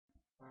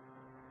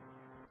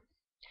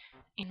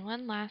And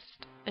one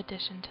last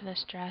addition to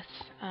this dress,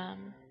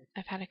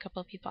 I've had a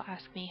couple of people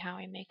ask me how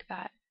I make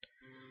that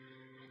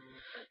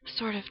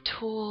sort of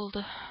tooled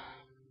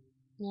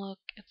look.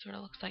 It sort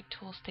of looks like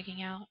tools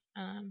sticking out.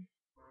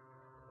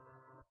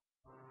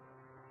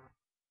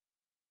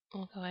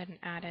 We'll go ahead and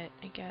add it,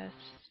 I guess,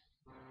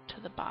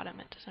 to the bottom.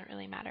 It doesn't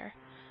really matter.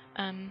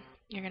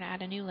 You're going to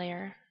add a new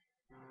layer,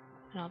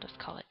 and I'll just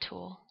call it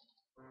tool.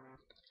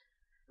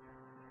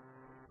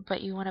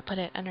 But you want to put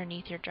it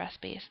underneath your dress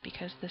base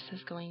because this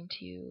is going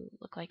to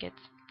look like it's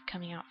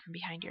coming out from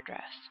behind your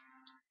dress.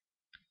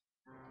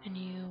 And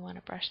you want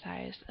a brush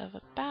size of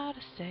about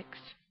a 6.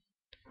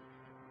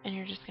 And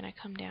you're just going to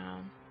come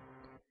down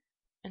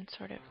and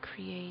sort of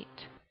create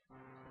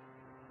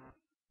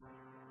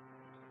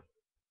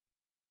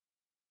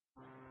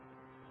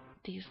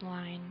these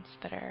lines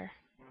that are,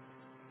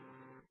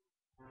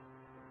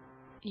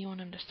 you want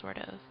them to sort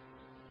of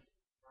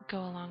go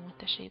along with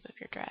the shape of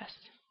your dress.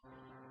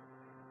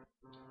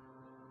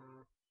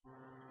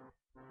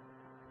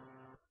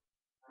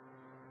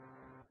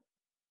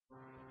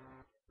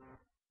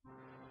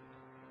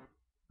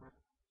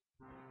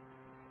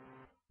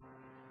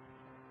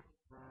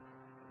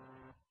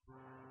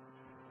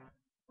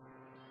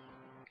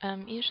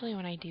 Usually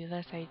when I do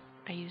this, I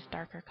use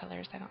darker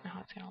colors. I don't know how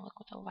it's going to look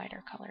with a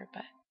lighter color,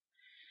 but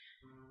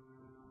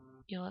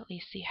you'll at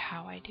least see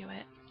how I do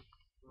it.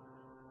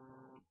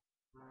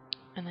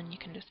 And then you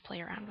can just play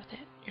around with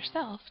it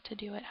yourself to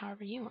do it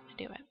however you want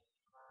to do it.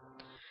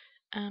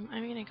 I'm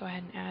going to go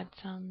ahead and add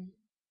some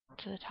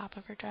to the top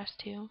of her dress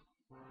too.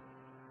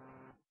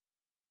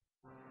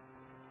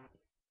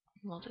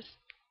 We'll just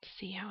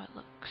see how it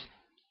looks.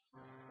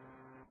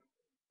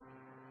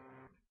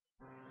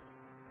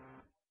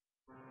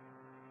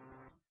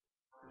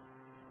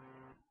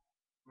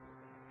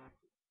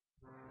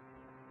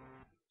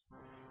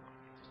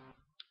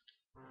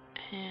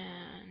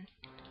 And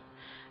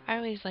I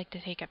always like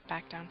to take it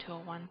back down to a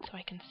 1 so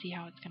I can see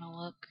how it's going to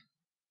look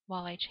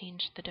while I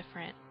change the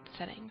different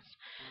settings.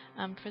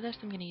 For this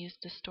I'm going to use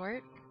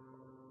distort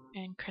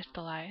and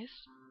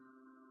crystallize.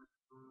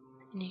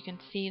 And you can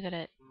see that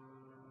it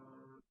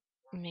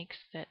makes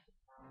it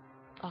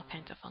all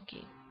kinds of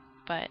funky.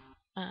 But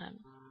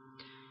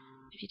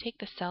if you take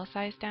the cell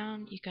size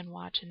down, you can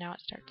watch, and now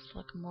it starts to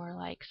look more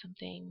like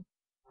something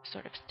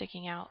sort of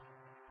sticking out.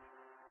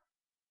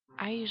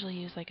 I usually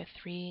use like a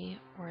 3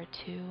 or a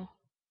 2.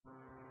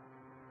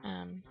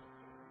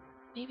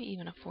 Maybe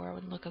even a 4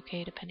 would look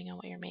okay depending on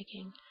what you're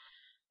making.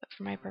 But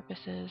for my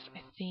purposes,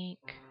 I think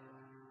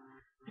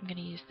I'm going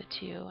to use the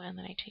 2, and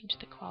then I change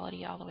the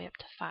quality all the way up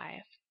to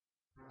 5.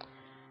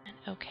 And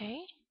okay.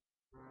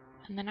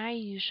 And then I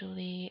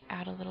usually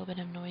add a little bit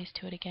of noise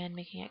to it again,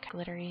 making it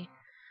glittery,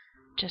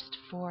 just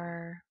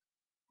for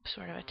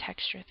sort of a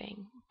texture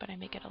thing, but I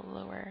make it a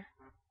lower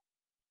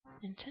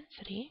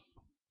intensity.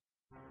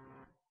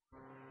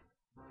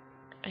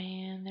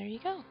 And there you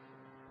go.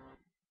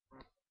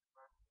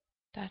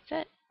 That's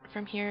it.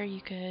 From here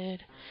you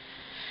could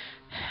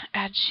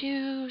add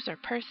shoes or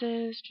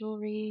purses,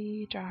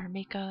 jewelry, draw her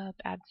makeup,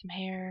 add some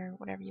hair,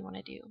 whatever you want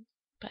to do.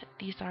 But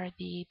these are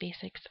the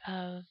basics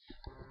of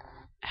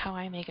how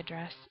I make a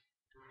dress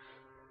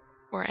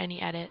or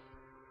any edit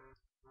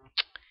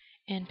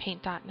in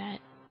paint.net.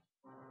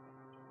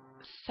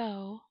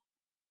 So,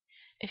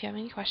 if you have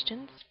any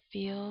questions,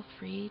 feel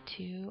free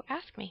to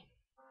ask me.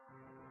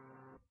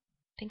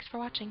 Thanks for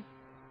watching.